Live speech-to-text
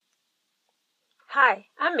Hi,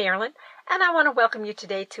 I'm Marilyn, and I want to welcome you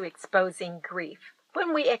today to Exposing Grief.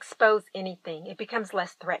 When we expose anything, it becomes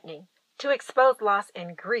less threatening. To expose loss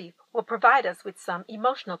and grief will provide us with some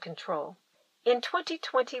emotional control. In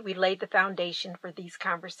 2020, we laid the foundation for these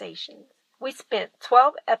conversations. We spent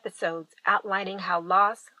 12 episodes outlining how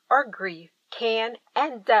loss or grief can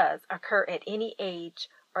and does occur at any age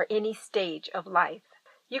or any stage of life.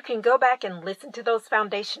 You can go back and listen to those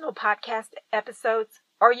foundational podcast episodes,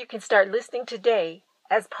 or you can start listening today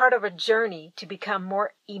as part of a journey to become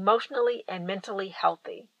more emotionally and mentally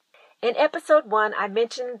healthy. In episode 1, I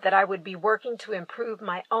mentioned that I would be working to improve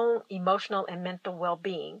my own emotional and mental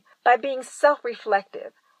well-being by being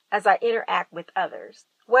self-reflective as I interact with others.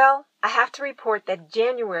 Well, I have to report that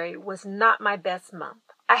January was not my best month.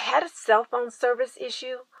 I had a cell phone service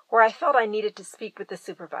issue where I felt I needed to speak with the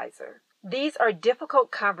supervisor. These are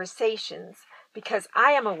difficult conversations because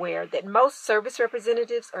I am aware that most service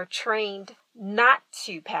representatives are trained not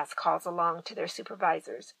to pass calls along to their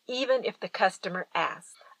supervisors, even if the customer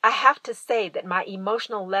asks. I have to say that my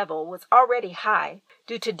emotional level was already high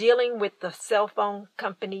due to dealing with the cell phone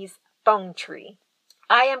company's phone tree.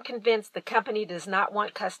 I am convinced the company does not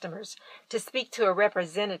want customers to speak to a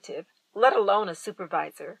representative, let alone a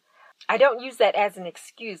supervisor. I don't use that as an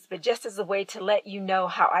excuse, but just as a way to let you know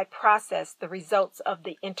how I process the results of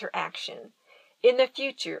the interaction. In the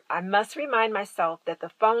future, I must remind myself that the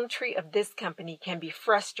phone tree of this company can be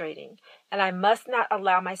frustrating, and I must not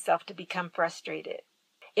allow myself to become frustrated.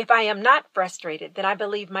 If I am not frustrated, then I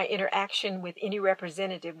believe my interaction with any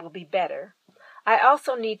representative will be better. I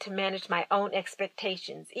also need to manage my own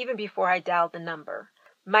expectations even before I dial the number.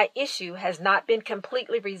 My issue has not been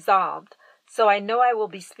completely resolved, so I know I will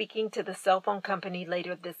be speaking to the cell phone company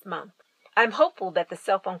later this month. I'm hopeful that the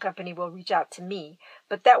cell phone company will reach out to me,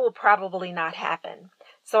 but that will probably not happen.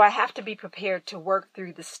 So I have to be prepared to work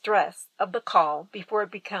through the stress of the call before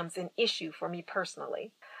it becomes an issue for me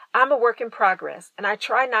personally. I'm a work in progress, and I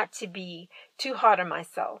try not to be too hard on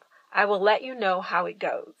myself. I will let you know how it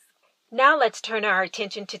goes. Now let's turn our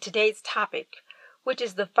attention to today's topic, which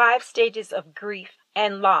is the 5 stages of grief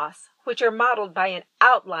and loss, which are modeled by an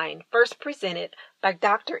outline first presented by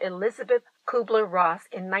Dr. Elizabeth Kubler-Ross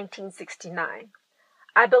in 1969.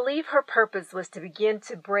 I believe her purpose was to begin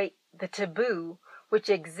to break the taboo which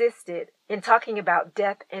existed in talking about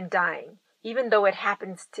death and dying, even though it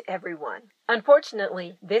happens to everyone.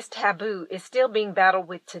 Unfortunately, this taboo is still being battled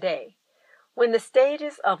with today. When the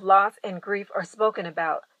stages of loss and grief are spoken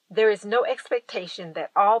about, there is no expectation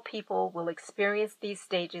that all people will experience these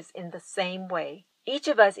stages in the same way. Each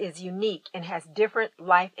of us is unique and has different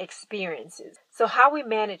life experiences, so how we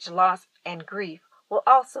manage loss and grief will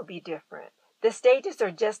also be different. The stages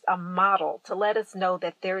are just a model to let us know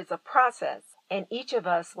that there is a process, and each of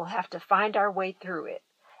us will have to find our way through it.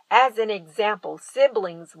 As an example,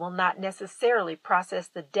 siblings will not necessarily process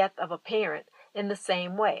the death of a parent in the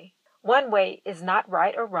same way. One way is not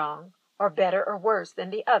right or wrong, or better or worse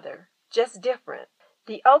than the other, just different.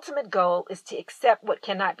 The ultimate goal is to accept what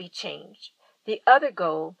cannot be changed. The other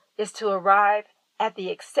goal is to arrive at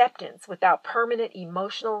the acceptance without permanent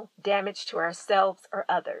emotional damage to ourselves or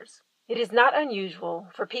others. It is not unusual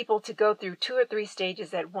for people to go through 2 or 3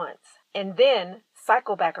 stages at once, and then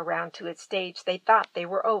cycle back around to a stage they thought they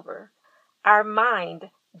were over. Our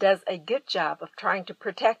mind does a good job of trying to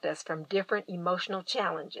protect us from different emotional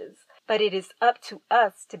challenges, but it is up to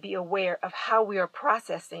us to be aware of how we are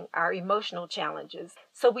processing our emotional challenges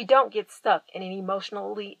so we don't get stuck in an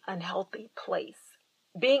emotionally unhealthy place.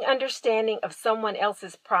 Being understanding of someone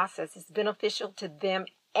else's process is beneficial to them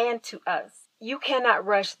and to us. You cannot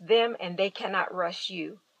rush them and they cannot rush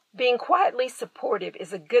you. Being quietly supportive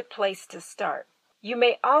is a good place to start. You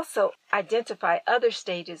may also identify other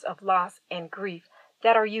stages of loss and grief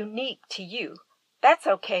that are unique to you. That's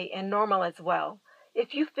okay and normal as well.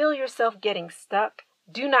 If you feel yourself getting stuck,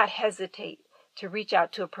 do not hesitate to reach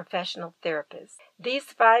out to a professional therapist. These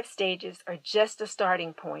 5 stages are just a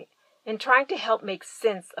starting point in trying to help make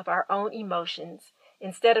sense of our own emotions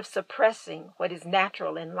instead of suppressing what is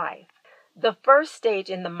natural in life. The first stage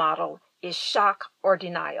in the model is shock or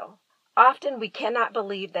denial. Often we cannot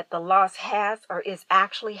believe that the loss has or is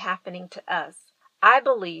actually happening to us. I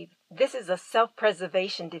believe this is a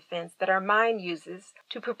self-preservation defense that our mind uses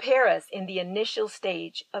to prepare us in the initial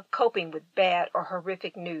stage of coping with bad or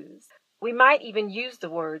horrific news. We might even use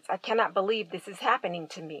the words, "I cannot believe this is happening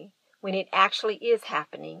to me," when it actually is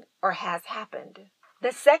happening or has happened.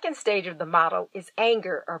 The second stage of the model is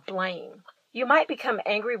anger or blame. You might become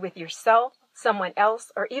angry with yourself, someone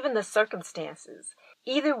else, or even the circumstances.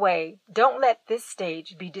 Either way, don't let this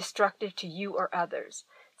stage be destructive to you or others.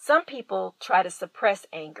 Some people try to suppress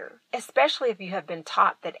anger, especially if you have been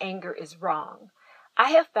taught that anger is wrong. I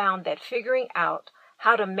have found that figuring out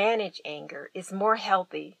how to manage anger is more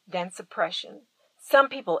healthy than suppression. Some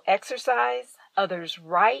people exercise, others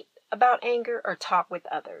write about anger, or talk with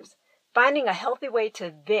others. Finding a healthy way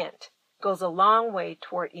to vent goes a long way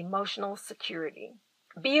toward emotional security.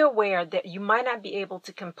 Be aware that you might not be able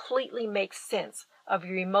to completely make sense of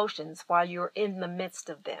your emotions while you're in the midst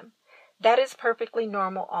of them. That is perfectly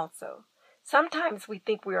normal also. Sometimes we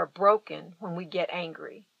think we are broken when we get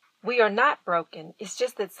angry. We are not broken, it's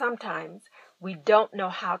just that sometimes we don't know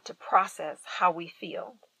how to process how we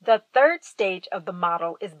feel. The third stage of the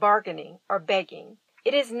model is bargaining or begging.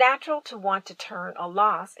 It is natural to want to turn a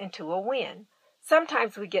loss into a win.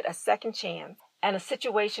 Sometimes we get a second chance, and a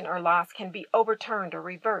situation or loss can be overturned or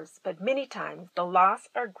reversed, but many times the loss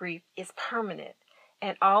or grief is permanent,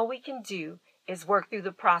 and all we can do is work through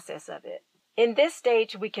the process of it. In this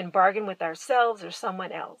stage, we can bargain with ourselves or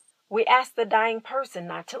someone else. We ask the dying person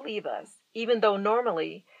not to leave us, even though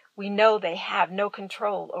normally we know they have no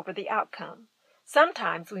control over the outcome.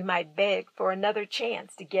 Sometimes we might beg for another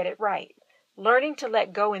chance to get it right. Learning to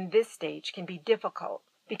let go in this stage can be difficult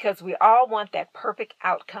because we all want that perfect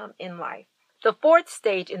outcome in life. The fourth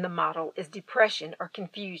stage in the model is depression or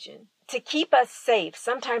confusion. To keep us safe,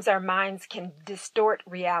 sometimes our minds can distort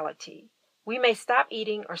reality. We may stop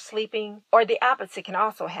eating or sleeping, or the opposite can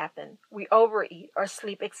also happen. We overeat or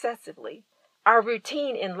sleep excessively. Our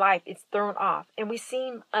routine in life is thrown off, and we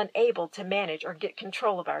seem unable to manage or get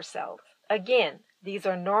control of ourselves. Again, these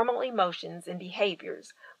are normal emotions and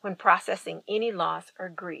behaviors when processing any loss or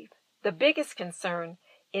grief. The biggest concern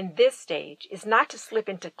in this stage is not to slip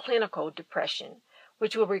into clinical depression,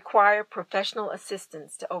 which will require professional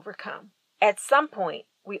assistance to overcome. At some point,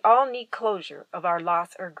 we all need closure of our loss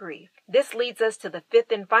or grief. This leads us to the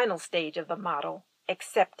fifth and final stage of the model,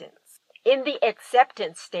 acceptance. In the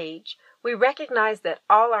acceptance stage, we recognize that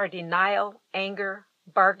all our denial, anger,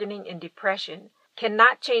 bargaining, and depression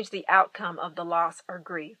cannot change the outcome of the loss or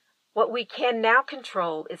grief. What we can now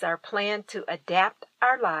control is our plan to adapt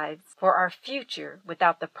our lives for our future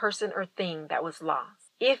without the person or thing that was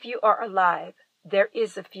lost. If you are alive, there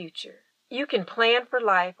is a future. You can plan for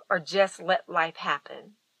life or just let life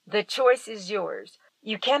happen. The choice is yours.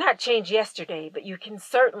 You cannot change yesterday, but you can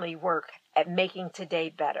certainly work at making today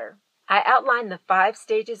better. I outlined the 5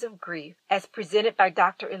 stages of grief as presented by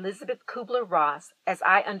Dr. Elizabeth Kubler-Ross as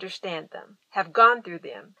I understand them, have gone through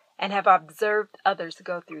them, and have observed others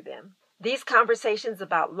go through them. These conversations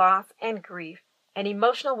about loss and grief and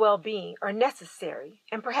emotional well-being are necessary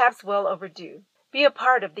and perhaps well overdue. Be a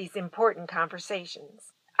part of these important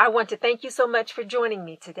conversations. I want to thank you so much for joining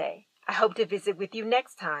me today. I hope to visit with you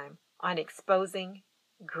next time on Exposing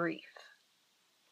Grief.